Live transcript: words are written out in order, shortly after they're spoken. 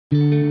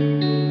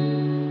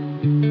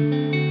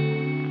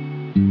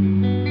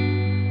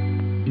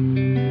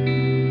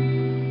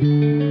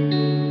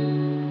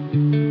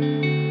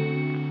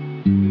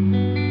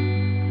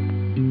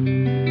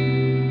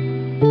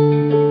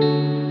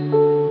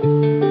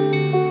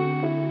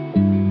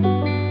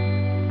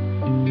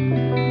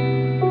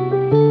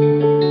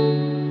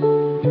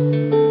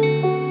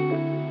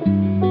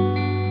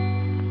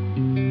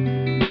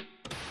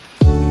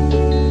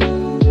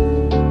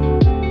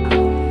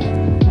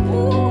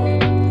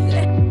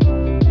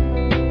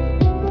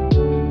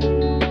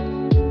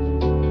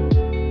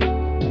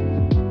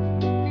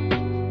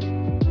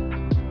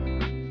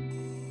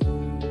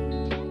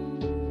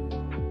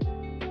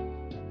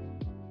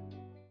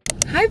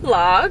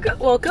vlog.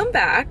 Welcome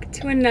back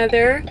to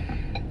another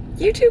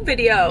YouTube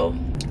video.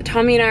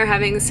 Tommy and I are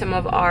having some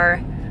of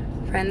our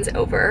friends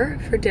over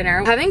for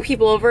dinner. Having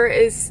people over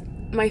is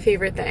my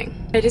favorite thing.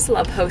 I just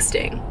love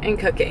hosting and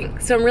cooking.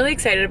 So I'm really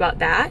excited about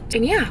that.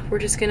 And yeah, we're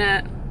just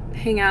gonna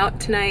hang out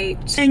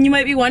tonight. And you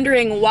might be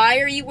wondering, why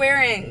are you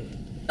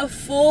wearing a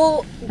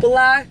full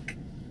black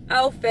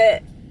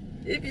outfit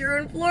if you're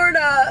in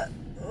Florida?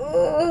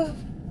 Ugh.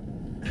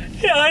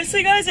 Yeah,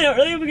 honestly guys, I don't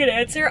really have a good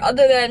answer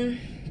other than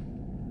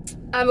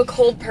I'm a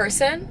cold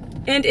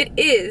person and it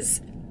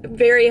is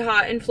very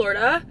hot in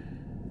Florida,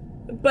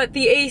 but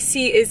the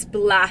AC is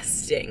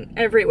blasting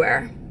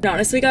everywhere. And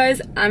honestly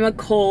guys, I'm a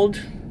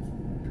cold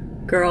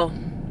girl.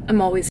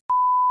 I'm always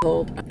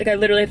cold. Like I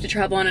literally have to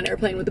travel on an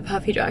airplane with a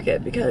puffy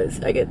jacket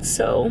because I get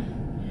so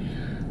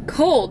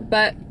cold.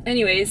 But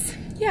anyways,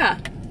 yeah.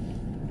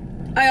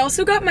 I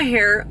also got my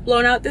hair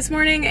blown out this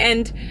morning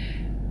and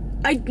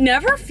I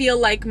never feel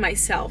like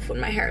myself when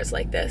my hair is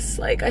like this.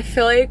 Like I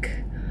feel like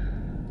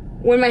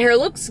when my hair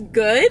looks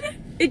good,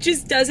 it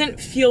just doesn't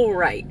feel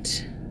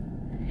right.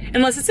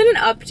 Unless it's in an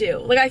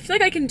updo. Like I feel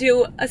like I can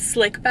do a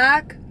slick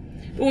back,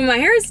 but when my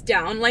hair is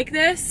down like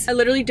this, I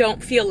literally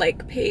don't feel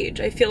like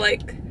Paige. I feel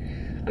like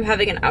I'm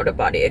having an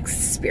out-of-body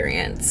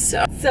experience.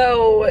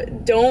 So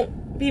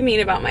don't be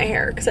mean about my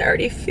hair because I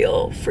already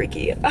feel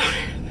freaky about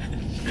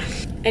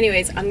it.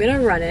 Anyways, I'm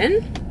gonna run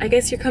in. I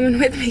guess you're coming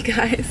with me,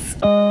 guys.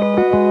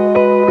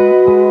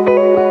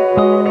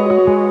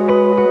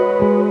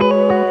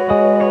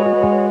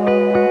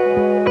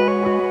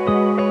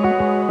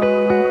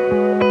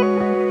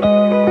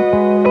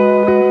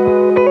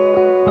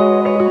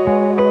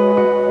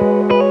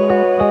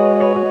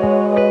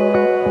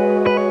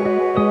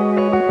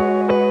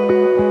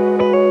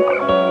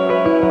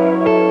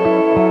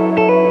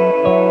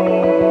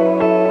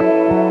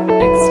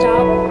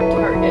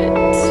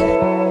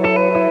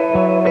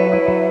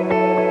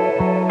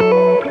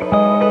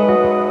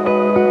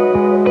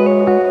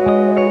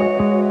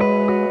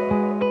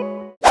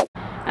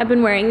 I've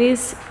been wearing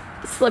these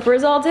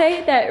slippers all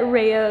day that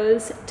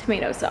Rayo's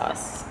tomato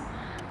sauce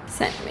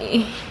sent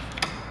me.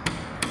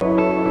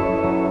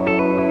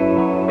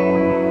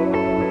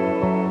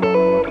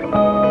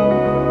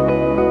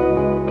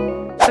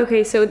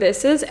 Okay, so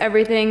this is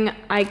everything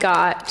I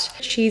got.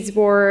 Cheese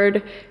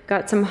board,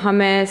 got some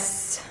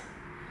hummus.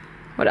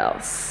 What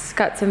else?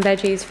 Got some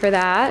veggies for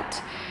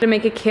that. I'm gonna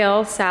make a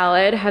kale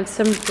salad, have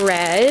some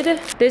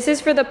bread. This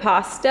is for the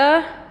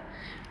pasta.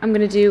 I'm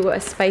gonna do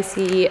a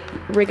spicy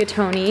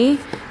rigatoni.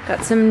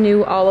 Got some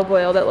new olive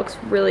oil that looks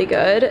really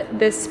good.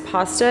 This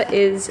pasta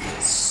is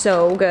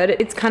so good.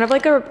 It's kind of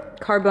like a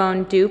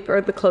carbone dupe or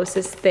the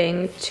closest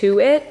thing to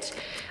it.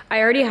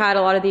 I already had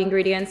a lot of the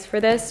ingredients for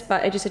this,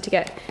 but I just had to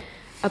get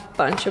a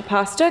bunch of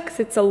pasta because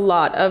it's a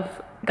lot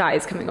of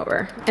guys coming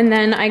over. And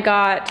then I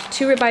got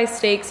 2 ribeye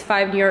steaks,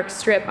 5 New York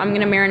strip. I'm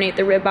gonna marinate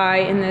the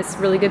ribeye in this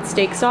really good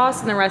steak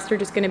sauce and the rest are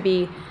just gonna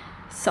be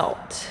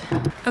salt.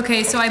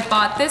 Okay, so I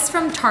bought this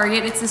from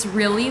Target. It's this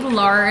really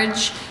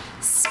large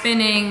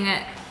spinning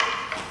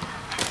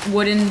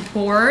wooden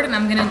board and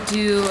I'm gonna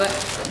do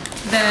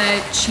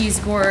the cheese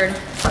board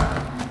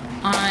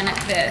on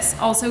this.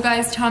 Also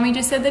guys, Tommy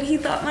just said that he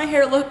thought my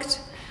hair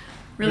looked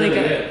really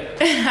good.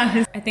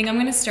 I think I'm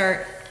gonna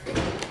start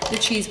the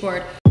cheese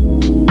board.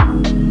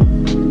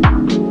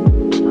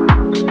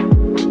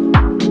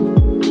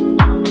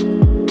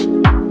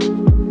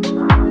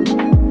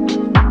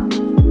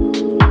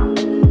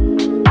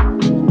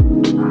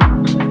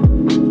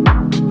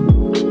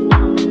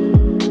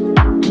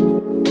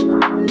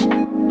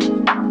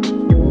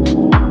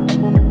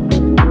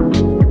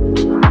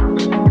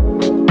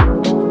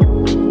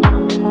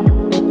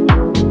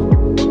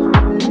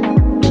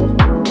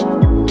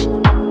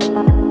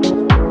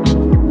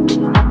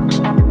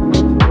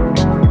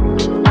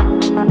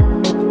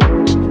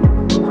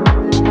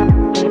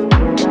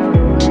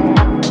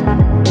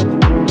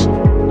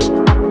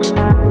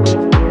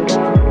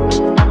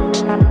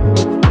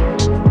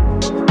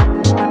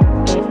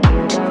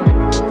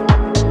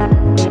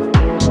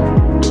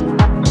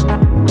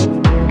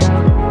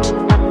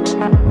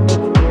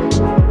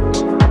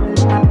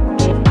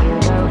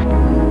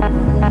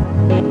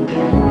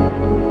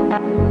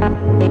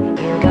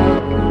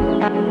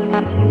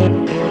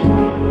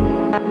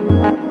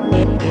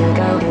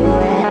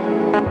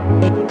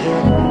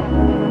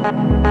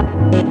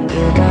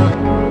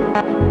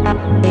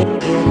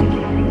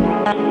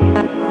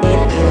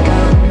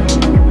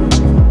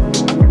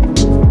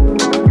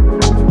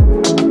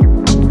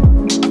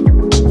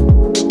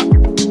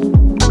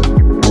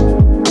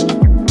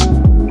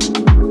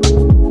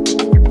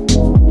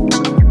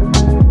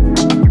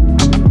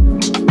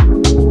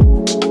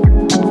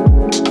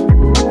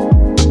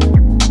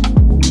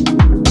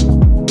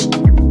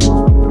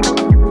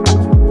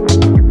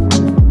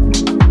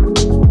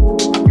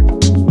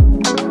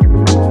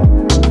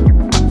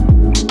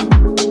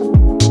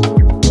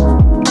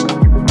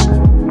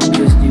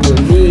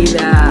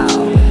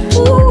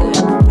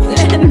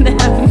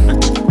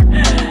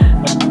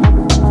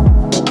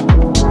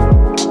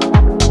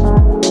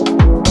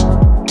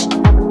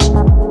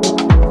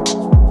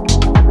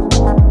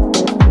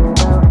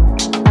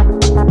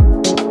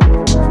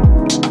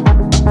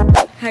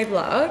 Hi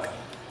vlog.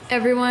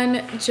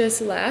 Everyone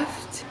just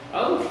left.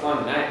 Oh,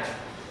 fun night.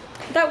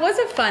 That was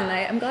a fun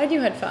night. I'm glad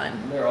you had fun.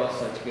 They're all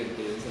such good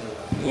dudes.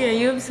 Yeah,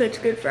 you have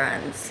such good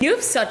friends. You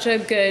have such a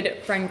good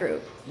friend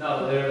group.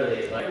 No,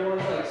 literally. Like,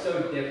 everyone's like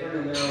so different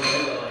in their own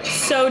way, but like...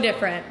 So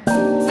different.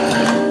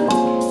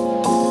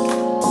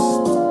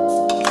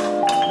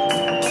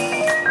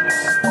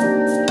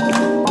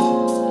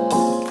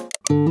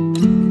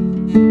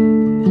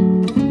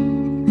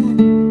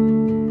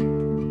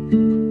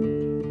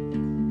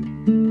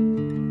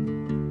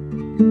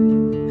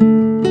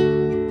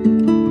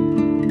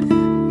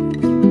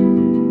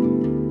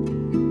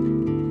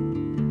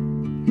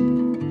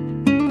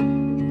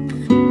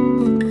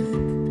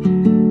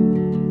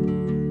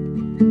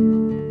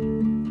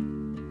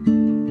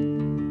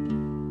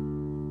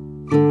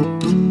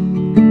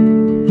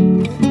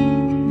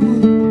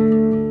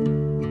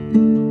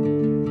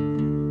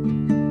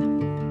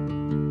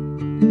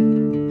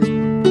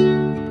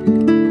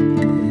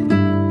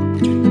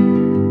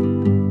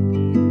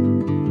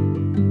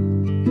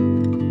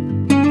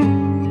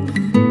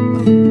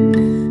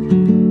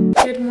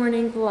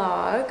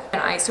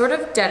 Sort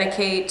of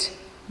dedicate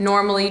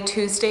normally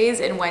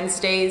Tuesdays and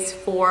Wednesdays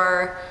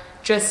for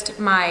just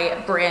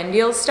my brand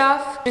deal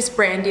stuff, just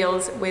brand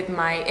deals with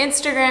my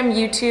Instagram,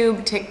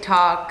 YouTube,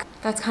 TikTok.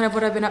 That's kind of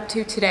what I've been up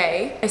to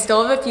today. I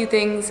still have a few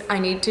things I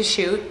need to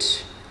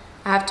shoot.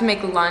 I have to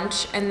make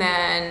lunch, and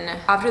then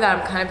after that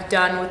I'm kind of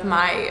done with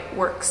my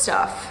work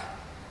stuff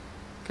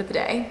for the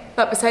day.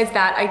 But besides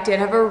that, I did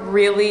have a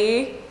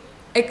really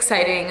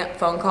exciting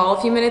phone call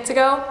a few minutes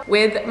ago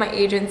with my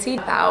agency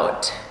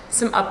about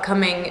some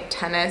upcoming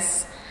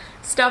tennis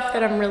stuff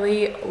that I'm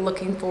really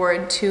looking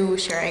forward to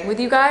sharing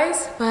with you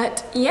guys.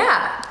 But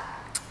yeah,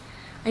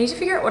 I need to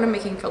figure out what I'm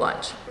making for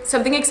lunch.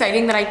 Something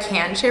exciting that I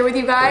can share with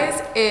you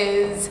guys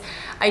is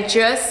I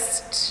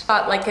just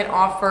got like an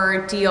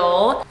offer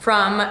deal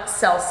from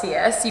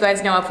Celsius. You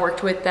guys know I've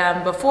worked with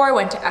them before. I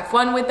went to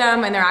F1 with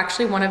them, and they're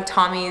actually one of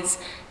Tommy's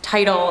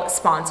title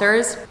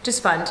sponsors.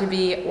 Just fun to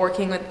be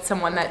working with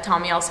someone that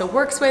Tommy also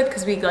works with,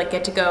 because we like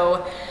get to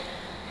go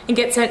and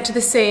get sent to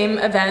the same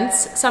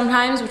events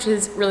sometimes, which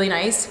is really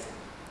nice.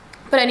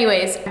 But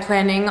anyways, I'm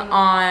planning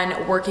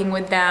on working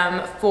with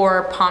them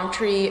for Palm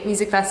Tree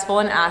Music Festival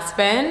in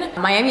Aspen.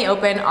 Miami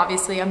Open,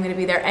 obviously I'm gonna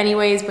be there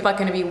anyways, but I'm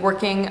gonna be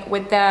working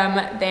with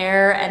them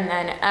there. And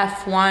then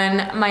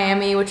F1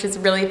 Miami, which is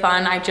really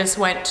fun. I just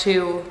went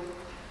to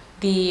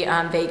the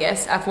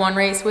Vegas F1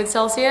 race with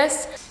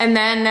Celsius. And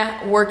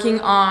then working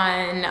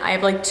on, I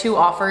have like 2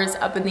 offers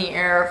up in the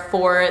air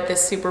for the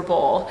Super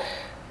Bowl,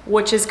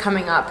 which is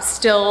coming up.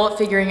 Still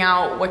figuring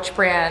out which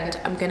brand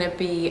I'm gonna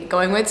be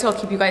going with, so I'll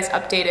keep you guys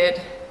updated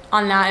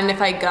on that and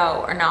if I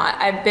go or not.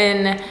 I've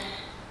been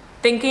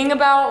thinking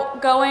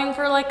about going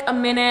for like a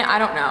minute. I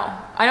don't know.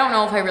 I don't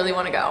know if I really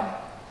wanna go,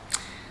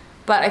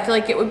 but I feel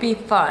like it would be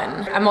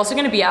fun. I'm also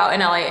gonna be out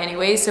in LA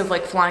anyway, so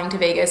like flying to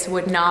Vegas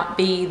would not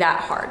be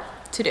that hard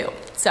to do.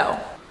 So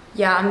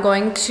yeah, I'm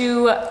going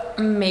to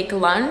make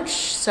lunch,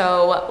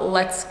 so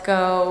let's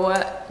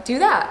go do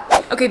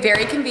that. Okay,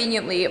 very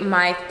conveniently,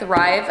 my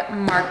Thrive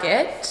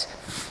Market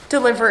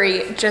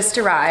delivery just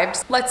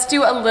arrived. Let's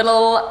do a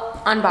little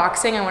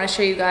unboxing. I wanna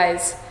show you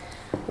guys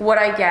what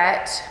I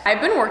get.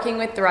 I've been working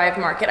with Thrive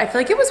Market. I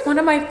feel like it was one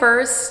of my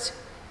first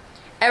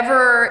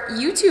ever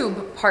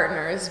YouTube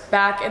partners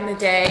back in the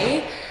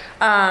day.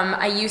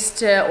 I used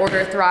to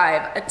order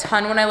Thrive a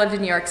ton when I lived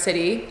in New York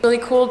City. Really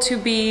cool to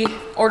be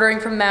ordering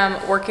from them,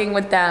 working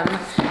with them,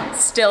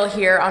 still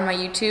here on my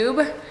YouTube,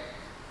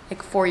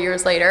 like 4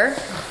 years later.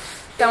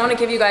 I want to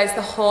give you guys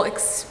the whole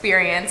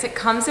experience. It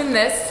comes in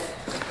this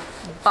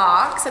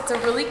box. It's a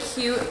really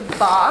cute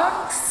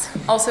box.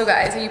 Also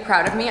guys, are you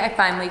proud of me? I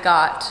finally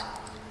got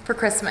for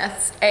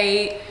Christmas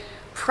a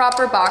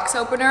proper box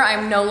opener.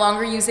 I'm no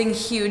longer using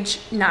huge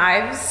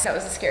knives. That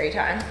was a scary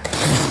time.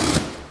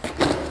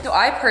 So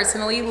I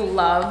personally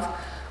love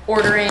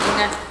ordering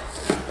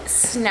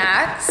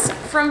snacks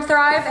from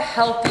Thrive,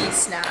 healthy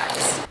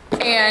snacks.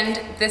 And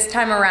this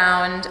time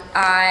around,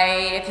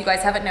 if you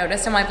guys haven't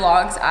noticed on my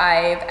vlogs,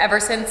 ever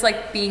since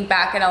like being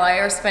back in LA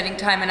or spending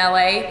time in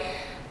LA,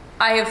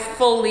 I have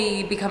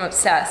fully become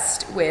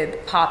obsessed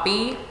with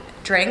Poppi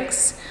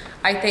drinks.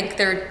 I think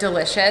they're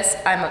delicious.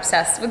 I'm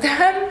obsessed with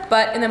them.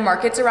 But in the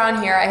markets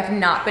around here, I have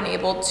not been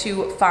able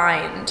to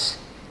find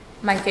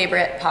my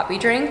favorite Poppi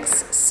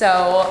drinks.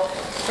 So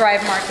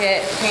Thrive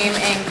Market came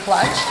in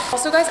clutch.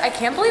 Also guys, I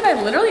can't believe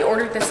I literally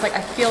ordered this like,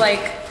 I feel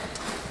like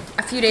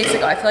a few days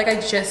ago. I feel like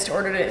I just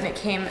ordered it and it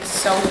came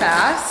so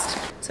fast.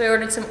 So I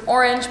ordered some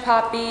orange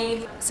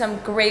Poppi, some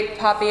grape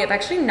Poppi. I've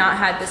actually not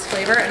had this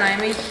flavor and I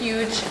am a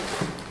huge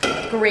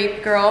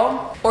grape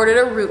girl. Ordered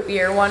a root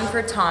beer one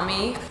for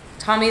Tommy.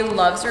 Tommy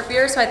loves root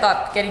beer, so I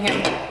thought getting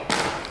him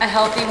a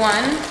healthy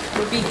one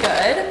would be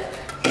good.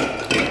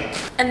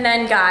 And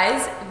then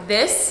guys,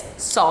 this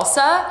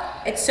salsa,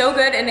 it's so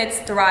good and it's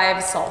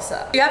Thrive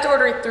salsa. You have to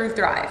order it through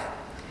Thrive.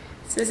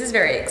 So this is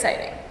very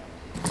exciting.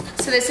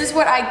 So this is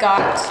what I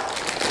got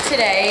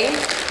today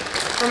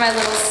for my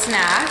little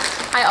snack.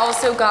 I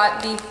also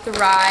got the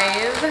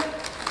Thrive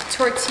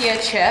tortilla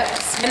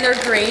chips, and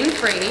they're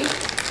grain-free.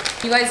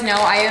 You guys know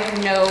I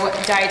have no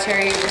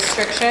dietary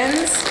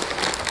restrictions.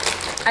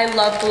 I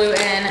love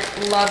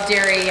gluten, love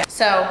dairy,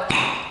 so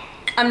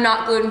I'm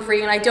not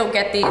gluten-free, and I don't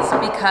get these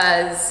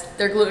because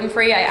they're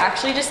gluten-free. I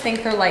actually just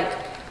think they're like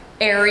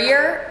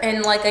airier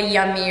and like a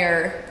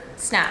yummier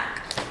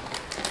snack.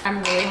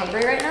 I'm really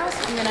hungry right now,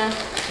 so I'm gonna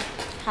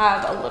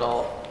have a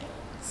little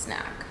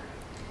snack.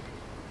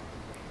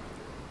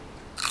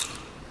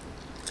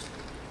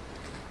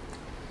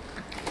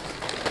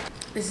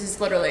 This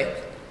is literally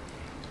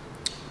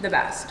the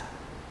best.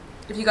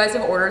 If you guys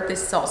have ordered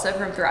this salsa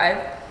from Thrive,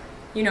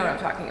 you know what I'm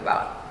talking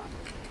about.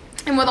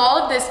 And with all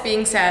of this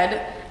being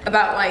said,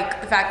 about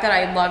like the fact that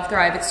I love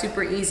Thrive, it's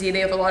super easy. They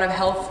have a lot of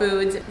health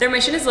foods. Their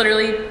mission is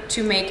literally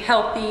to make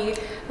healthy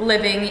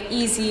living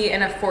easy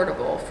and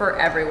affordable for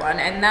everyone.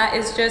 And that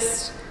is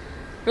just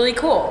really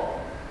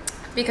cool.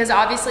 Because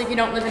obviously if you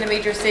don't live in a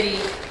major city,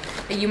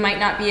 you might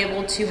not be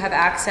able to have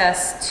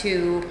access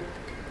to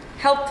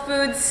health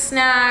foods,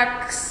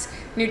 snacks,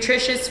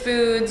 nutritious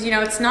foods. You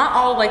know, it's not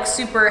all like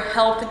super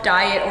health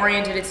diet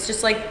oriented. It's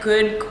just like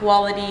good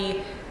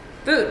quality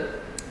food.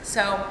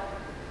 So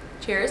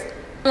cheers.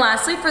 And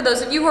lastly, for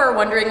those of you who are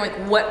wondering like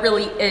what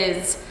really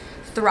is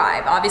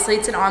Thrive, obviously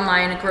it's an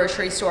online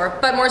grocery store,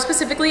 but more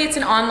specifically it's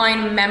an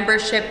online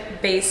membership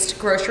based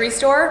grocery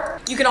store.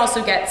 You can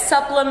also get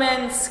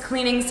supplements,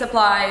 cleaning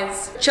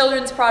supplies,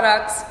 children's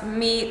products,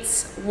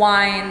 meats,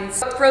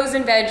 wines,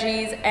 frozen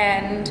veggies,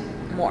 and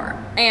more.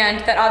 And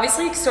that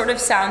obviously sort of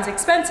sounds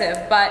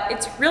expensive, but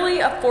it's really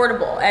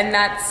affordable, and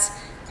that's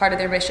part of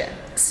their mission.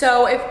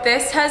 So if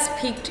this has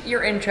piqued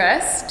your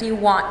interest, you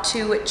want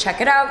to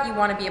check it out, you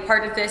want to be a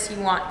part of this, you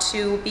want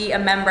to be a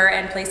member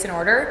and place an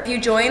order, if you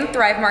join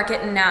Thrive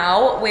Market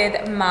now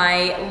with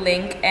my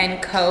link and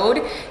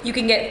code, you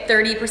can get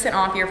 30%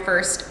 off your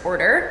first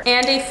order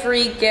and a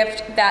free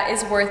gift that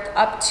is worth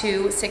up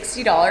to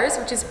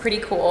 $60, which is pretty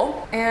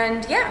cool.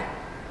 And yeah,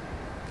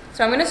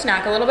 so I'm gonna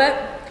snack a little bit,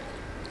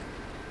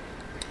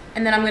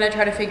 and then I'm gonna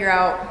try to figure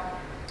out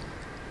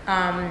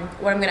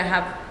what I'm gonna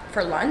have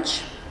for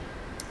lunch.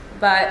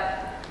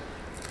 But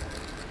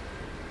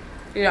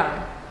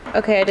yeah.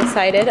 Okay, I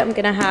decided I'm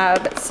gonna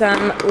have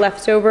some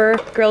leftover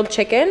grilled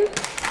chicken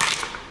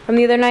from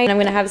the other night. I'm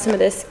gonna have some of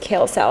this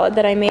kale salad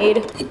that I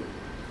made.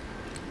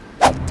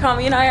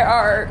 Tommy and I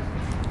are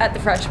at the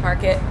fresh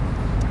market.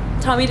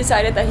 Tommy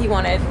decided that he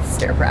wanted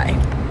stir fry.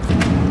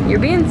 You're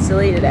being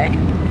silly today.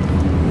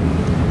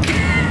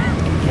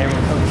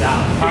 Camera comes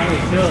out.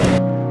 Finally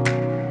silly.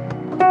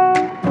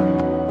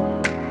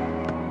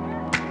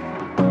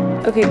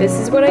 Okay, this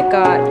is what I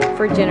got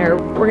for dinner.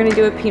 We're gonna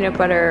do a peanut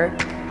butter,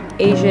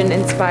 Asian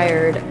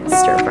inspired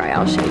stir fry.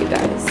 I'll show you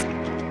guys.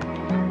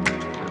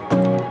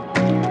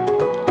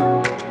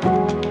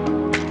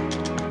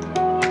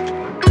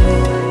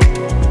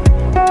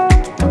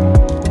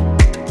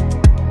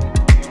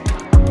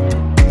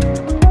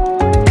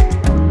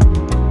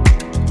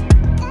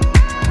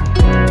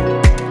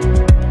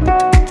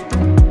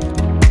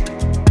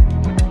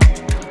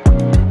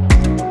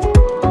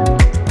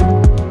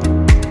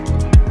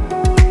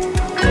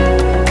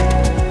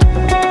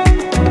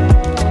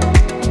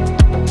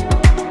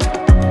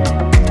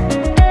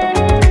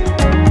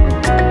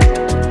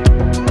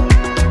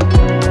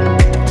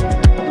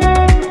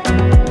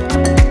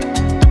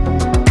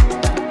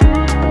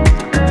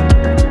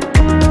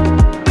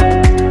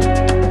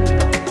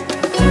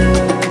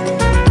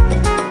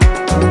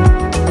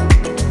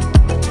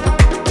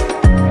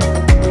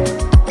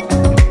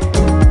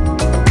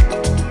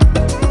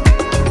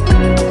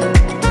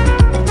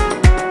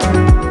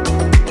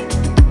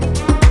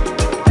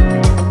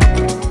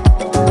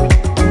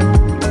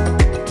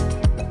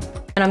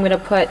 And I'm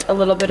gonna put a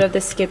little bit of the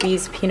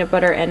Skippy's peanut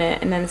butter in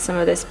it, and then some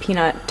of this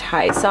peanut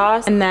Thai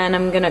sauce. And then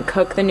I'm gonna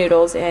cook the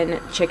noodles in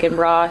chicken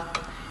broth,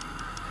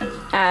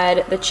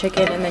 add the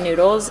chicken and the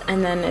noodles,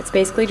 and then it's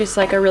basically just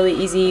like a really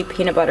easy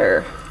peanut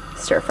butter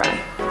stir fry.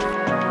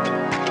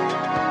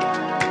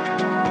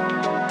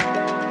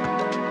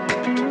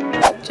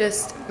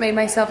 Just made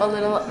myself a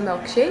little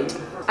milkshake.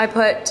 I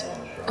put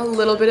a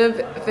little bit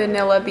of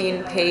vanilla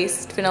bean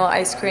paste, vanilla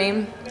ice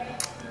cream,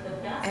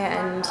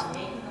 and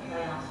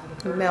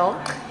milk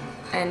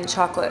and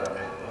chocolate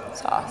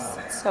sauce.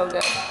 It's so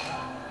good.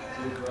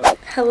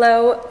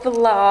 Hello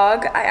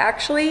vlog. I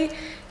actually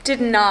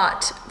did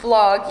not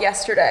vlog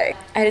yesterday.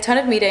 I had a ton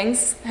of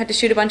meetings, had to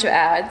shoot a bunch of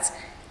ads,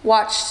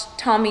 watched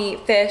Tommy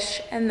fish,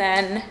 and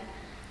then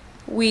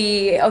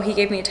he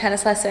gave me a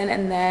tennis lesson,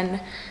 and then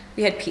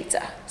we had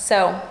pizza.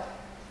 So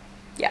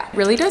yeah,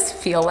 really does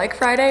feel like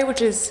Friday,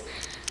 which is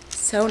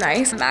so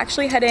nice. I'm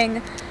actually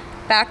heading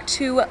back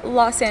to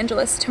Los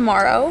Angeles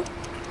tomorrow.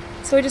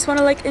 So I just want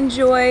to like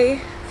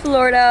enjoy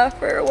Florida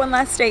for one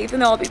last day,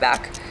 even though I'll be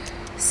back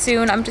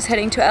soon. I'm just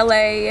heading to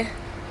LA,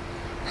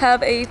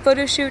 have a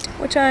photo shoot,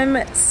 which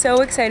I'm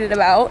so excited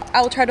about.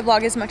 I will try to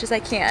vlog as much as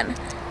I can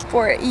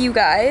for you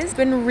guys.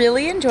 Been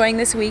really enjoying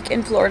this week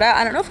in Florida.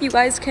 I don't know if you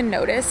guys can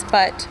notice,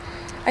 but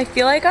I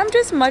feel like I'm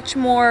just much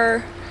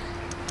more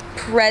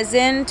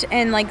present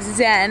and like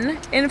zen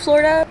in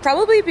Florida,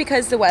 probably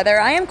because the weather.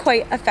 I am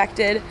quite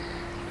affected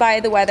by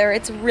the weather.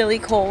 It's really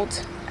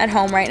cold at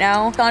home right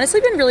now. It's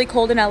honestly been really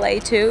cold in LA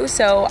too,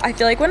 so I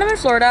feel like when I'm in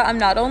Florida, I'm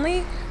not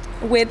only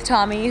with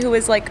Tommy, who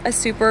is like a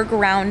super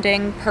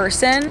grounding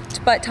person,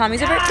 but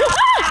Tommy's a very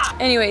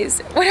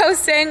anyways, what I was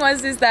saying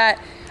is that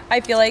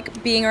I feel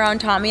like being around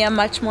Tommy, I'm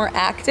much more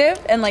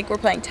active, and like we're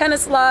playing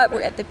tennis a lot,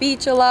 we're at the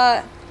beach a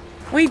lot.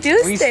 We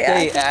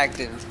stay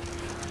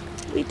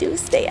active. We do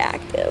stay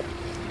active.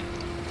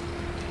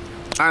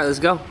 All right, let's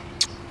go.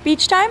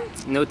 Beach time?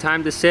 No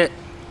time to sit.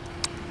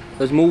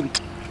 Let's move.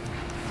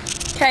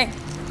 Okay.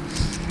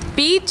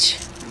 Beach.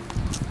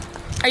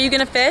 Are you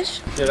gonna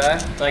fish? Should I?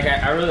 Like,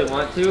 I really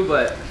want to,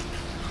 but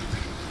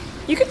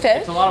You could fish.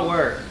 it's a lot of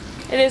work.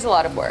 It is a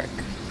lot of work.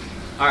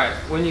 All right,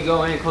 when you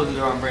go in, close the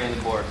door. I'm bringing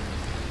the board.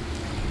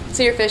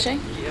 So you're fishing?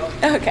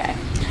 Yep. Okay.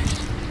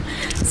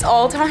 That's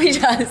all Tommy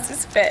does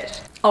is fish.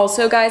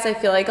 Also, guys, I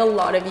feel like a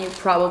lot of you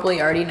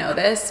probably already know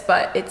this,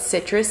 but it's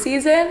citrus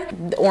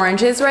season. The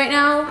oranges right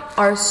now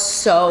are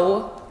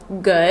so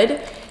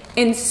good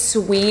and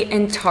sweet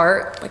and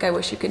tart. Like, I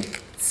wish you could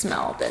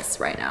smell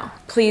this right now.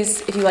 Please,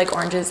 if you like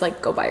oranges,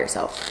 like, go buy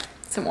yourself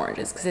some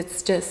oranges, because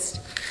it's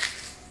just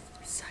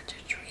such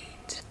a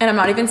treat. And I'm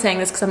not even saying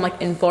this because I'm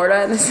like in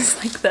Florida and this is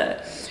like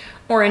the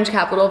orange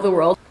capital of the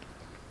world.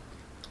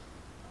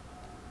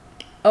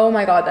 Oh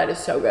my God, that is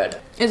so good.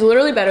 It's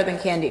literally better than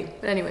candy.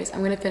 But anyways,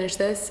 I'm gonna finish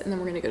this and then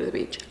we're gonna go to the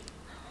beach.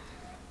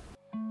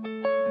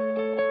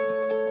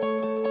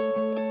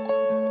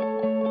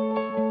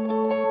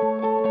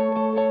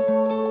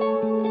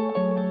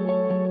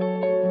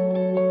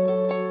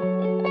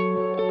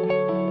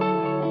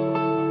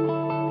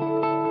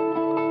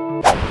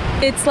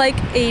 It's like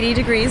 80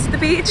 degrees at the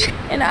beach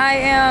and I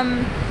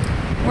am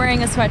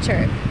wearing a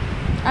sweatshirt.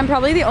 I'm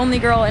probably the only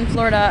girl in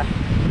Florida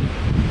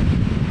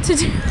to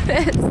do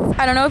this.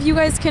 I don't know if you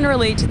guys can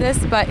relate to this,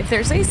 but if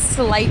there's a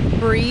slight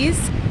breeze,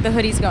 the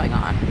hoodie's going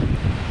on.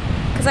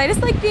 Because I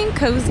just like being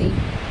cozy.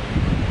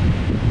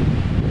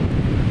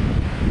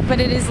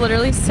 But it is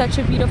literally such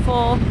a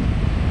beautiful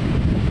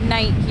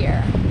night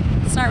here.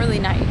 It's not really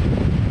night.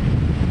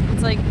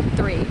 It's like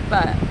 3,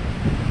 but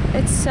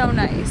it's so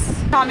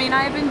nice. Tommy and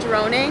I have been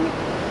droning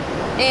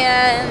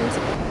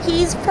and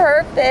he's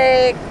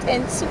perfect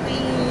and sweet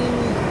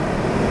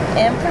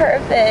and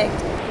perfect.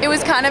 It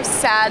was kind of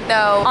sad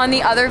though. On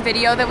the other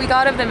video that we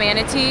got of the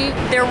manatee,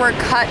 there were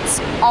cuts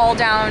all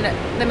down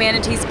the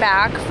manatee's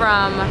back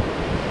from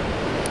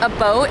a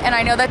boat, and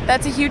I know that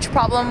that's a huge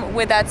problem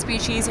with that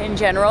species in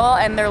general,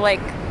 and they're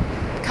like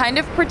kind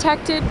of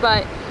protected,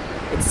 but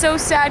it's so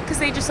sad because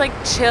they just like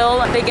chill.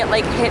 They get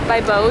like hit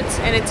by boats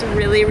and it's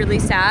really, really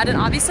sad. And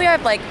obviously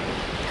I've like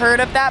heard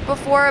of that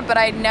before, but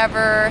I'd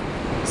never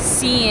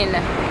seen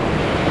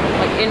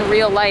like in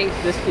real life.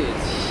 This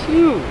is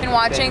huge. Been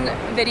watching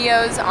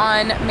videos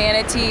on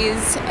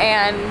manatees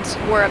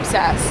and we're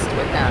obsessed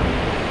with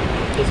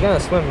them. He's gonna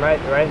swim right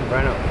in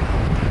front of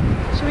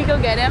him. Should we go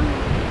get him?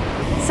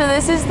 So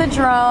this is the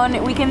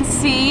drone. We can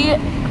see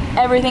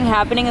everything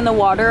happening in the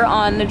water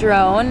on the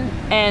drone,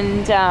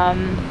 and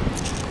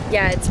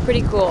yeah, it's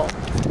pretty cool,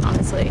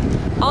 honestly.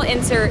 I'll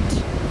insert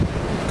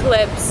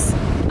clips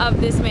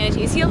of this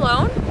manatee. Is he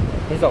alone?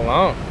 He's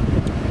alone.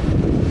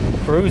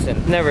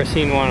 Cruising. Never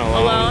seen one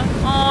alone. Alone?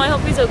 Oh, I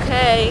hope he's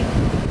okay.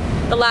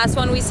 The last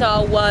one we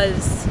saw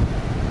was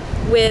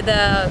with,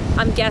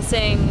 I'm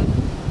guessing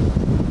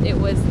it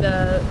was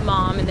the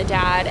mom and the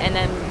dad and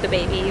then the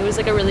baby. It was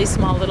like a really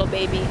small little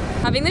baby.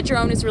 Having the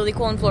drone is really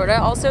cool in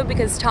Florida also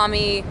because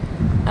Tommy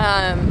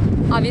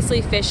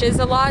obviously fishes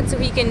a lot, so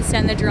he can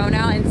send the drone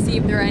out and see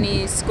if there are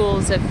any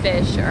schools of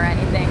fish or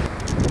anything.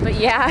 But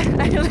yeah,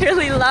 I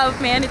literally love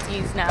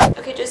manatees now.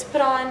 Okay, just put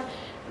on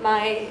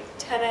my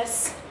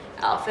tennis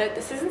outfit.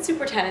 This isn't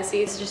super tennis-y,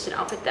 it's just an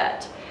outfit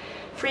that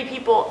Free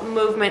People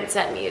Movement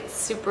sent me. It's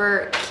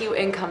super cute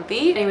and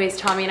comfy. Anyways,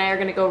 Tommy and I are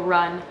gonna go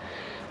run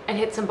and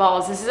hit some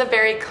balls. This is a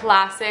very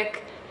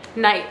classic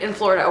night in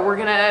Florida. We're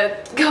gonna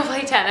go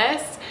play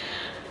tennis,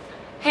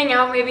 hang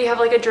out, maybe have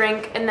like a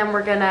drink, and then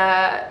we're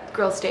gonna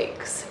grill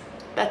steaks.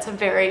 That's a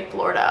very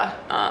Florida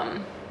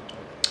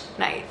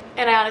night.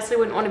 And I honestly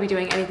wouldn't want to be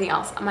doing anything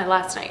else on my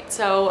last night.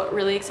 So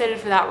really excited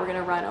for that. We're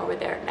gonna run over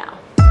there now.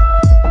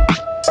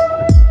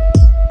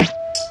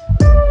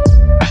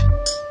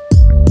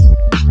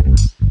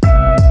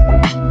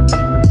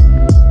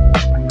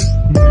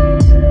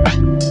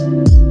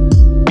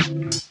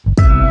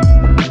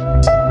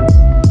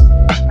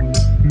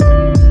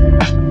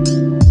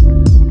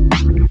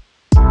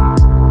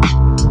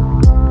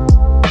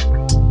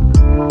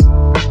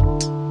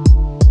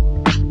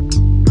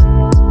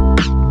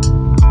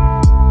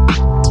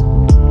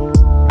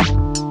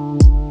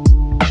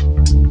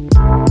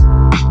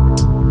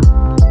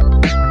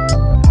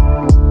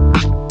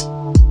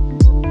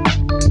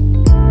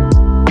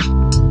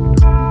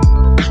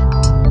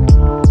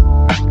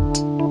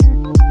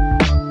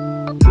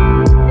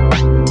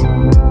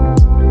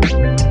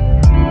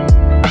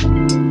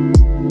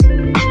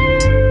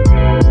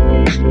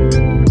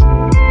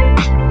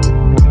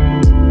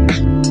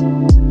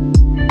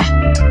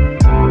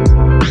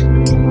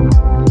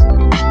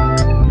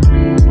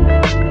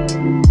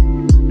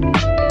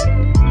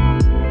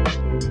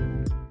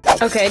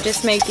 Okay,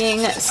 just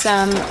making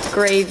some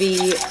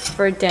gravy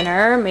for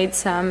dinner. Made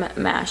some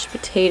mashed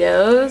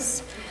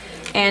potatoes.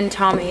 And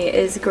Tommy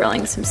is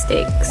grilling some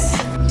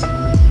steaks.